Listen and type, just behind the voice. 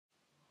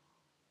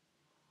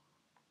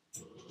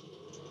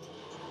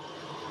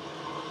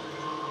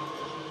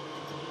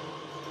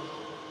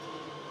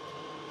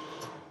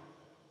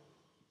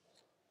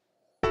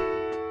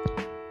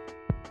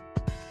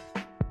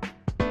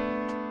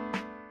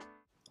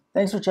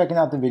Thanks for checking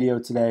out the video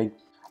today.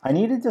 I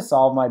needed to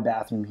solve my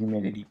bathroom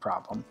humidity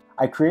problem.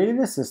 I created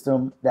a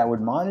system that would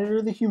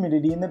monitor the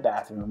humidity in the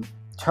bathroom,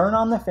 turn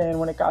on the fan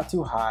when it got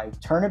too high,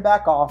 turn it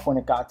back off when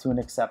it got to an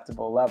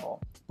acceptable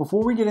level.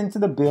 Before we get into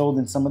the build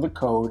and some of the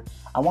code,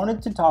 I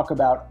wanted to talk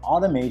about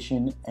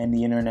automation and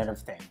the Internet of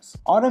Things.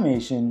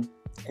 Automation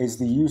is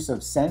the use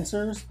of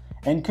sensors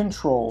and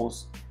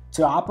controls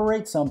to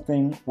operate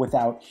something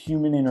without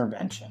human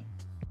intervention.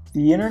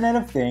 The Internet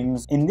of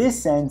Things, in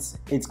this sense,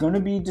 it's going to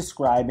be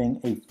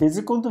describing a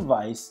physical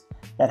device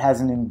that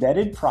has an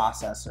embedded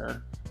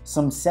processor,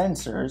 some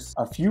sensors,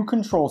 a few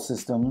control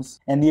systems,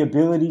 and the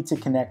ability to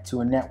connect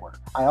to a network.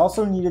 I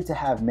also needed to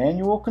have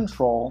manual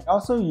control. I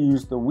also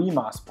used the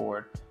Wemos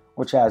board,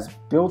 which has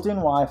built-in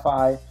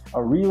Wi-Fi,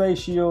 a relay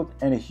shield,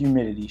 and a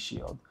humidity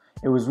shield.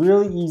 It was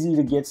really easy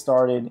to get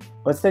started.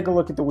 Let's take a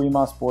look at the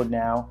Wemos board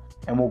now,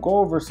 and we'll go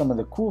over some of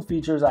the cool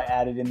features I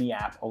added in the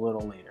app a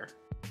little later.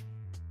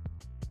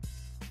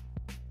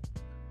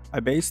 I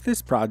based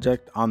this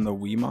project on the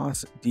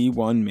Wemos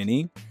D1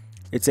 Mini.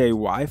 It's a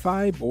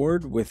Wi-Fi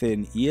board with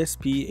an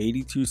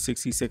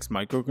ESP8266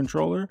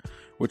 microcontroller,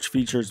 which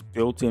features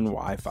built-in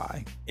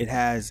Wi-Fi. It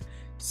has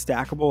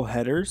stackable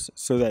headers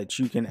so that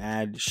you can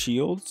add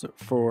shields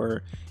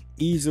for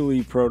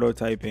easily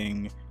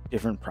prototyping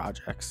different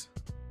projects.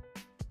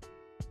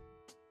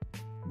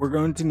 We're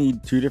going to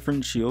need two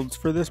different shields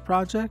for this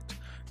project.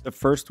 The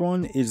first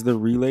one is the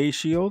relay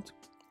shield.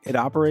 It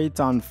operates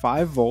on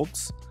 5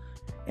 volts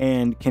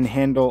and can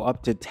handle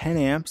up to 10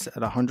 amps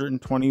at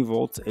 120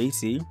 volts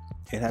AC.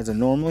 It has a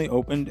normally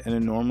opened and a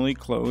normally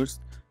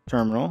closed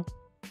terminal.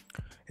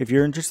 If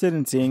you're interested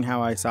in seeing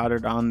how I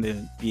soldered on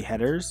the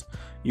headers,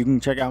 you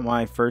can check out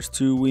my first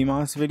 2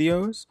 Wemos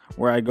videos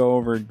where I go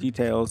over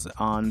details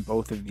on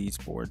both of these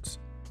boards.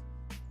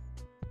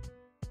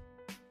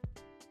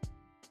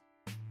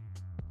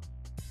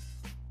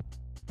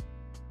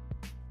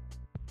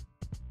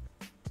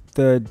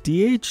 The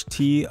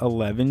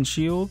DHT11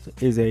 shield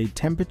is a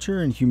temperature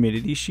and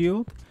humidity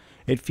shield.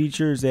 It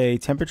features a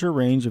temperature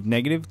range of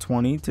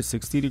 -20 to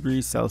 60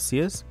 degrees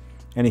Celsius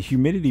and a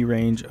humidity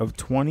range of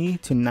 20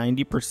 to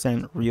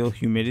 90% real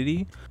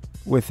humidity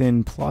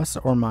within plus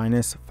or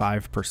minus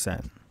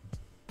 5%.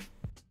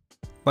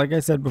 Like I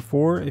said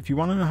before, if you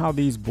want to know how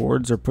these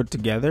boards are put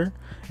together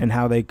and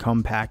how they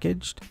come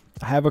packaged,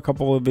 I have a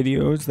couple of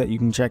videos that you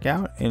can check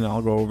out and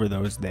I'll go over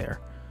those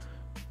there.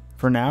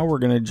 For now, we're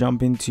going to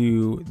jump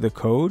into the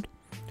code.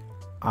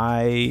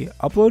 I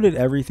uploaded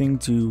everything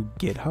to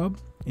GitHub,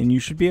 and you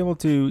should be able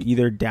to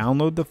either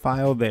download the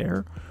file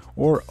there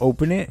or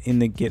open it in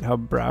the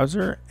GitHub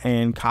browser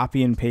and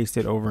copy and paste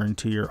it over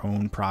into your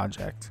own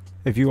project.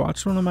 If you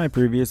watched one of my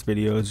previous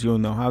videos, you'll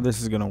know how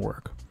this is going to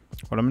work.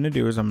 What I'm going to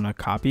do is I'm going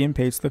to copy and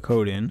paste the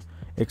code in,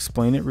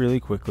 explain it really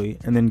quickly,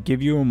 and then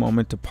give you a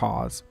moment to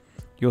pause.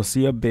 You'll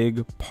see a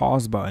big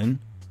pause button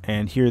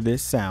and hear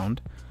this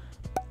sound.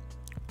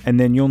 And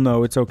then you'll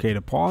know it's okay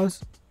to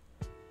pause.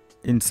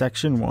 In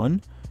section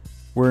 1,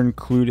 we're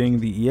including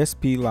the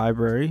ESP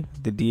library,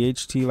 the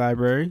DHT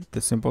library, the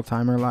Simple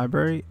Timer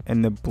library,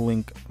 and the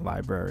Blynk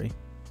library.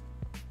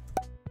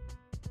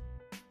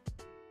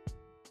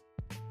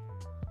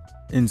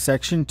 In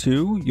section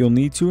 2, you'll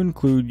need to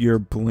include your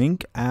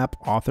Blynk app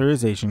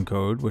authorization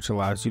code, which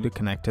allows you to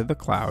connect to the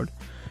cloud,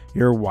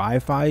 your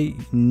Wi-Fi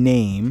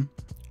name,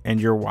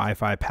 and your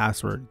Wi-Fi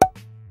password.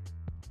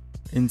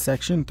 In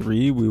section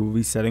 3, we will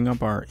be setting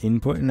up our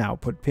input and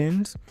output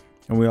pins,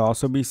 and we'll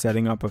also be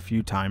setting up a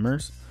few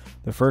timers.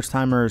 The first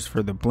timer is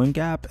for the Blynk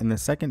app, and the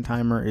second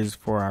timer is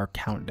for our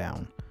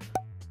countdown.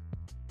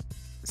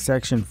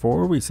 Section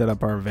 4, we set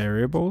up our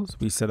variables.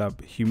 We set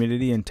up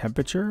humidity and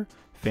temperature,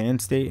 fan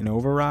state and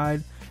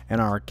override,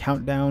 and our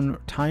countdown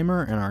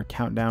timer and our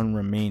countdown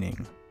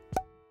remaining.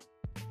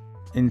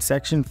 In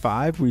section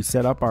 5, we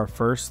set up our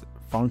first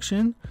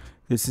function.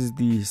 This is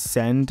the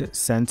send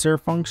sensor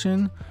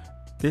function.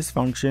 This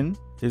function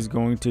is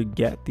going to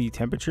get the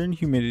temperature and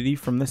humidity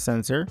from the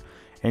sensor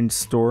and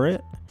store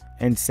it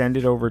and send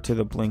it over to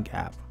the Blynk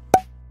app.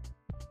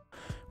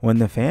 When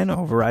the fan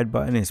override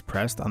button is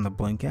pressed on the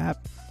Blynk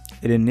app,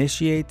 it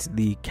initiates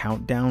the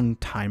countdown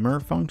timer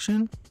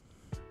function.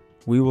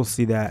 We will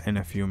see that in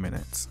a few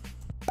minutes.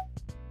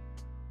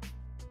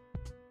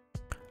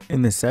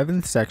 In the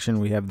 7th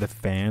section, we have the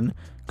fan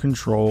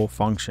control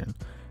function.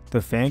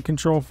 The fan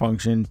control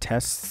function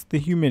tests the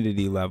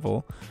humidity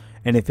level,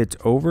 and if it's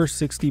over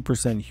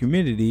 60%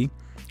 humidity,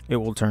 it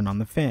will turn on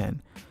the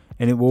fan.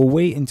 And it will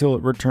wait until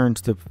it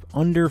returns to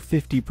under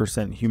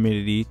 50%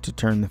 humidity to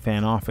turn the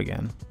fan off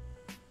again.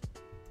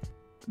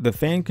 The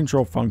fan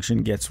control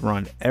function gets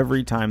run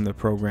every time the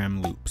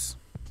program loops.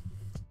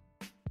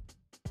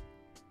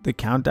 The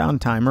countdown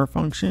timer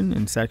function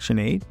in section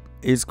 8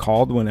 is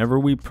called whenever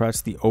we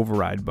press the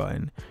override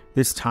button.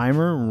 This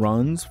timer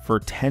runs for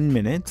 10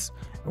 minutes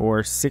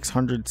or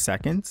 600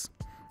 seconds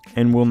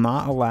and will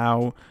not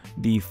allow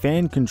the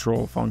fan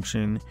control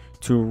function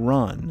to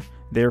run,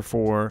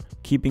 therefore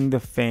keeping the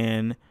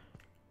fan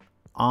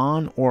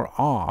on or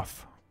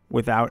off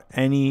without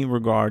any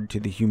regard to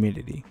the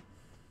humidity.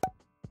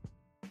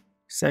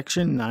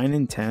 Section 9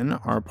 and 10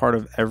 are a part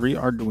of every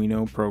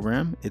Arduino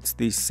program. It's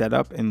the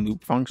setup and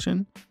loop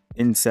function.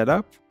 In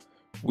setup,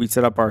 we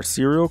set up our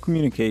serial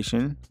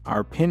communication,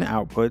 our pin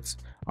outputs,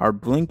 our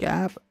Blynk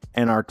app,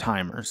 and our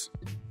timers.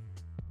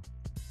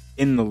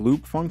 In the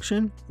loop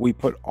function, we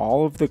put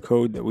all of the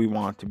code that we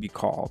want to be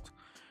called.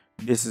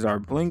 This is our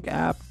Blynk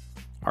app,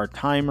 our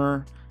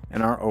timer,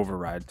 and our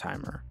override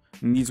timer.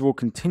 And these will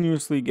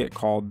continuously get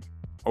called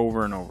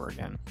over and over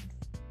again.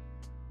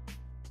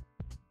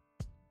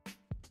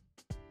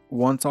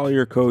 Once all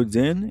your code's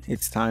in,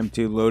 it's time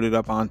to load it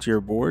up onto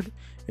your board.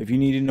 If you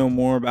need to know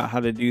more about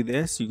how to do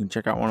this, you can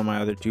check out one of my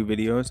other 2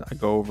 videos. I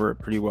go over it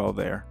pretty well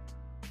there.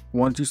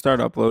 Once you start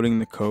uploading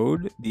the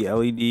code, the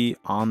LED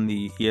on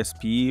the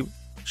ESP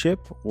chip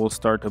will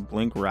start to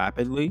blink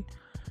rapidly.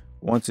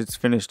 Once it's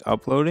finished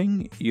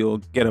uploading, you'll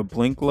get a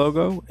Blynk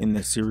logo in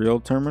the serial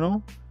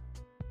terminal.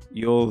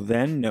 You'll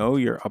then know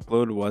your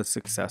upload was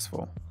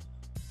successful.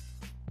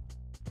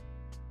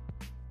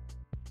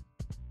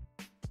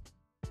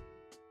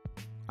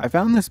 I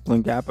found this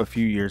Blynk app a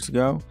few years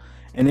ago,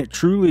 and it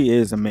truly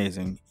is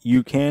amazing.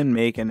 You can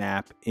make an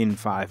app in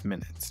 5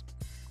 minutes.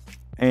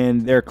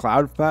 And their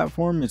cloud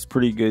platform is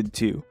pretty good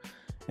too.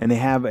 And they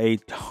have a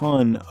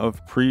ton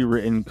of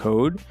pre-written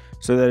code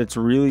so that it's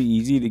really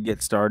easy to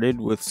get started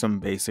with some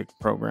basic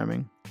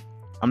programming.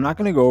 I'm not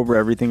going to go over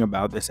everything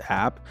about this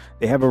app.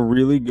 They have a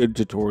really good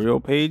tutorial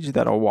page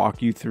that'll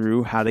walk you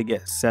through how to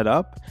get set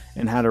up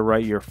and how to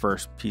write your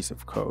first piece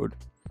of code.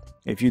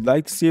 If you'd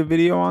like to see a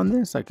video on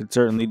this, I could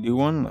certainly do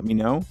one, let me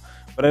know,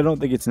 but I don't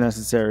think it's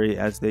necessary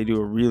as they do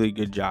a really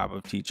good job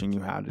of teaching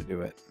you how to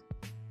do it.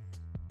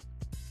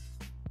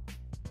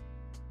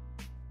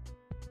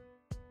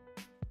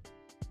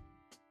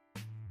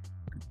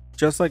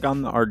 Just like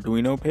on the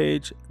Arduino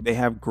page, they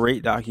have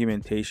great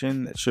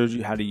documentation that shows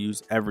you how to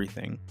use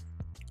everything.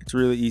 It's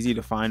really easy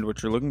to find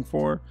what you're looking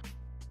for.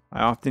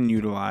 I often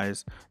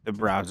utilize the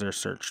browser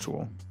search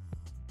tool.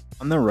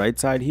 On the right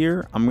side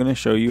here, I'm going to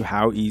show you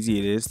how easy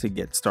it is to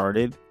get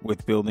started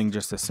with building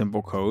just a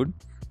simple code.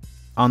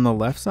 On the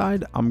left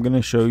side, I'm going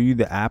to show you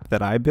the app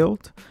that I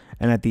built,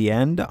 and at the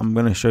end, I'm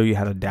going to show you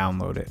how to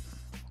download it.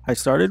 I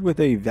started with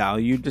a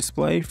value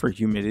display for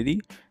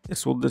humidity.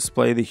 This will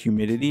display the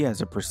humidity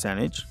as a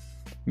percentage.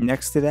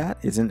 Next to that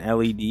is an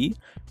LED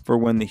for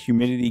when the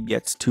humidity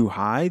gets too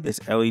high, this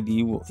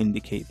LED will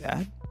indicate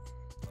that.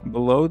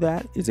 Below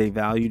that is a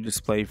value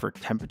display for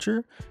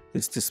temperature.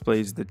 This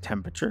displays the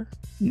temperature.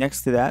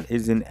 Next to that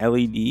is an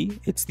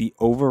LED. It's the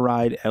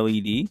override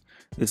LED.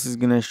 This is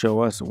going to show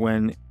us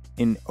when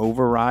an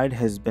override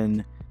has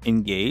been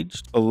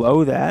engaged.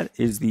 Below that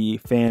is the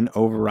fan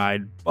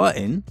override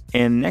button.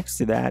 And next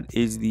to that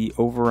is the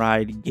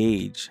override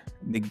gauge.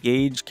 The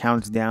gauge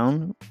counts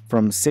down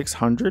from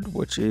 600,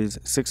 which is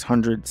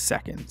 600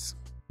 seconds.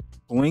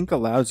 Blynk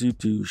allows you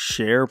to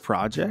share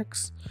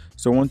projects.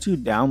 So once you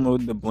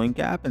download the Blynk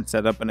app and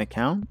set up an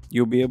account,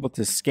 you'll be able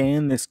to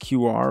scan this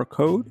QR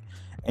code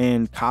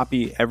and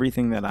copy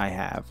everything that I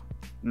have.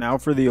 Now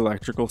for the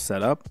electrical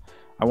setup,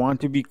 I want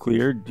to be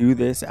clear, do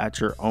this at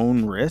your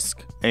own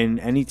risk. And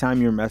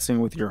anytime you're messing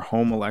with your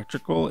home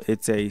electrical,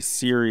 it's a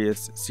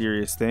serious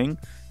thing.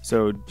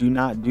 So do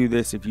not do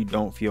this if you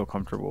don't feel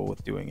comfortable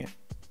with doing it.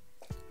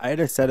 I had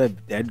a set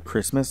of dead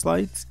Christmas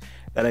lights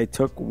that I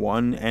took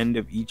one end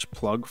of each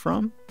plug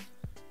from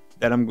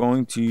that I'm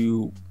going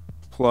to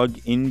plug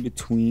in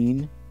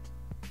between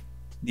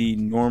the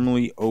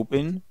normally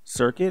open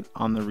circuit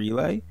on the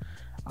relay.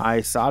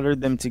 I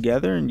soldered them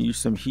together and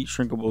used some heat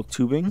shrinkable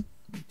tubing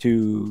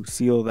to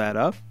seal that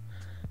up.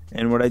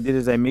 And what I did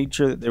is I made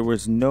sure that there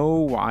was no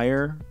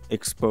wire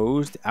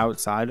exposed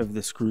outside of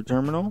the screw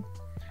terminal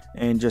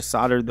and just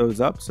soldered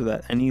those up so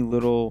that any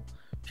little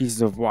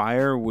pieces of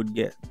wire would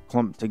get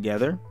clumped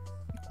together.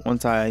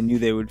 Once I knew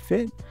they would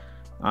fit,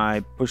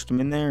 I pushed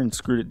them in there and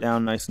screwed it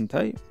down nice and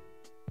tight.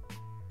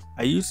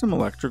 I used some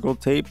electrical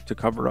tape to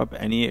cover up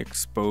any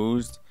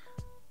exposed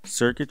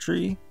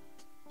circuitry,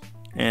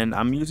 and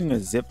I'm using a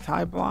zip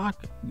tie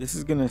block. This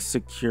is going to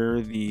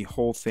secure the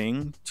whole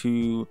thing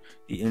to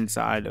the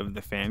inside of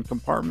the fan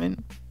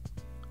compartment.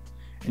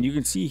 And you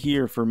can see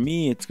here, for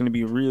me, it's going to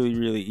be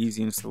really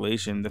easy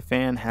installation. The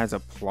fan has a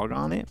plug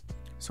on it,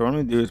 so what I'm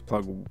going to do is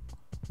plug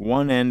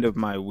one end of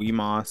my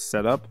Wemos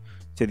setup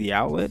to the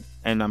outlet,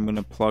 and I'm going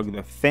to plug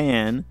the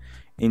fan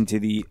into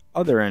the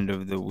other end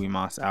of the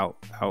Wemos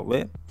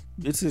outlet.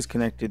 This is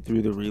connected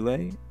through the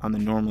relay on the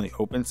normally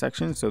open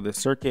section, so the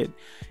circuit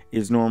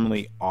is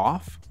normally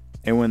off,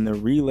 and when the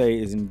relay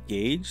is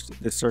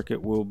engaged, the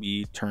circuit will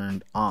be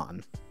turned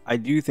on. I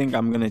do think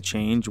I'm going to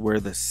change where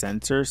the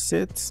sensor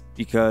sits,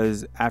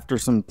 because after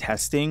some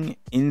testing,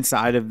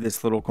 inside of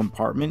this little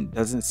compartment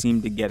doesn't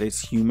seem to get as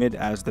humid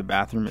as the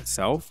bathroom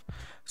itself.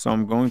 So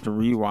I'm going to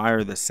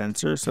rewire the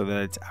sensor so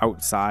that it's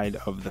outside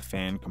of the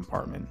fan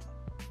compartment.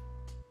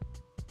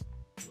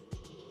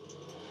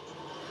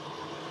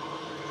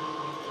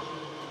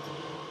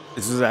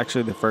 This was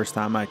actually the first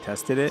time I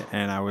tested it,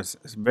 and I was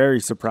very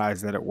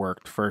surprised that it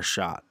worked first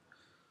shot.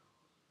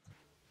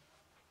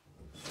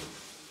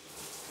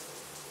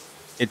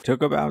 It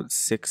took about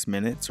 6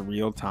 minutes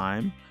real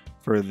time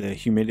for the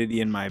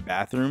humidity in my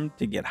bathroom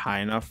to get high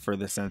enough for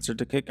the sensor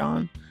to kick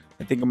on.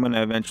 I think I'm going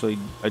to eventually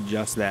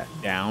adjust that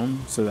down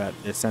so that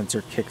the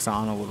sensor kicks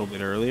on a little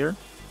bit earlier.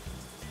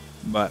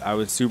 But I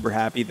was super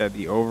happy that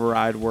the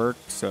override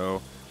worked,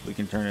 so we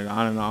can turn it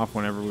on and off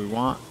whenever we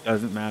want.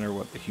 Doesn't matter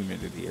what the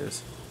humidity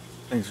is.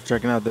 Thanks for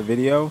checking out the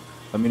video.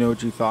 Let me know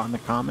what you thought in the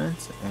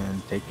comments,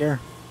 and take care.